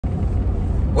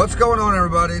What's going on,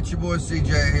 everybody? It's your boy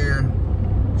CJ here.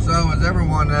 So, as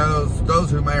everyone knows,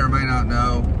 those who may or may not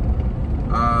know,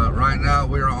 right now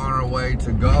we are on our way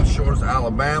to Gulf Shores,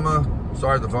 Alabama.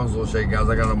 Sorry if the phone's a little shaky, guys.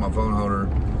 I got it on my phone holder.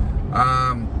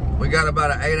 We got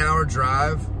about an 8-hour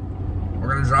drive.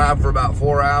 We're going to drive for about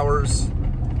 4 hours.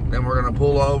 Then we're going to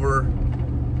pull over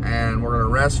and we're going to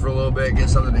rest for a little bit,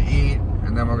 get something to eat,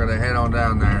 and then we're going to head on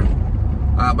down there.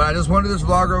 But I just wanted to do this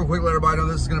vlog real quick, let everybody know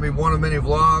this is going to be one of many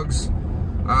vlogs.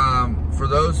 For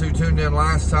those who tuned in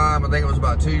last time, I think it was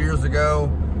about 2 years ago,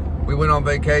 we went on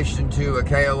vacation to a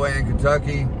KOA in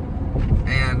Kentucky,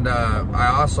 and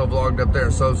I also vlogged up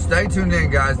there. So stay tuned in,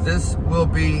 guys. This will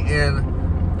be in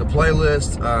the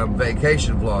playlist of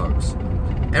vacation vlogs.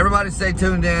 Everybody stay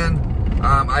tuned in.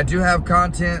 I do have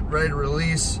content ready to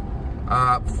release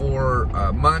for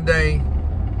Monday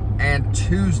and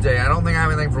Tuesday. I don't think I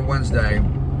have anything for Wednesday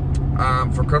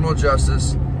for criminal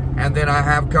justice. And then I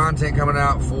have content coming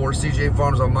out for CJ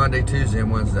Farms on Monday, Tuesday,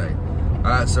 and Wednesday.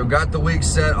 So got the week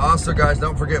set. Also, guys,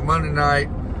 don't forget Monday night,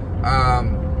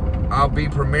 I'll be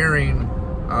premiering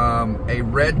a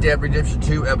Red Dead Redemption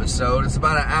 2 episode. It's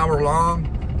about an hour long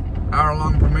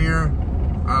premiere.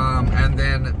 And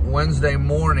then Tuesday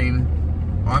morning,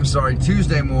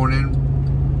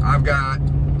 I've got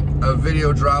a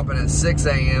video dropping at 6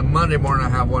 a.m. Monday morning, I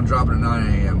have one dropping at 9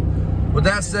 a.m. With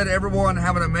that said, everyone,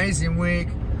 have an amazing week.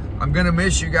 I'm gonna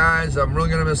miss you guys. I'm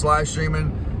really gonna miss live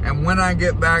streaming. And when I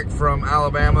get back from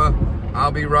Alabama,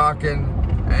 I'll be rocking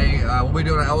we'll be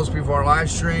doing an LSP for our live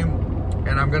stream,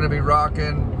 and I'm gonna be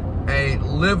rocking a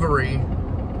livery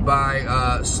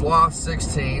by Sloth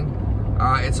 16.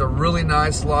 It's a really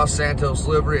nice Los Santos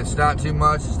livery. It's not too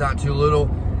much, it's not too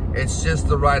little. It's just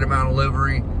the right amount of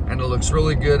livery, and it looks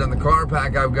really good. And the car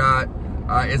pack I've got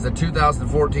is a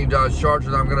 2014 Dodge Charger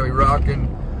that I'm gonna be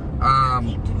rocking.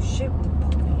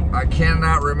 I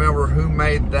cannot remember who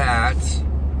made that.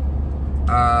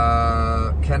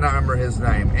 Cannot remember his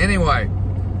name. Anyway,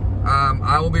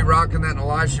 I will be rocking that in a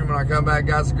live stream when I come back,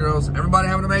 guys and girls. Everybody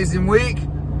have an amazing week,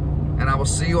 and I will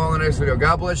see you all in the next video.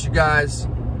 God bless you guys,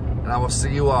 and I will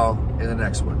see you all in the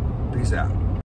next one. Peace out.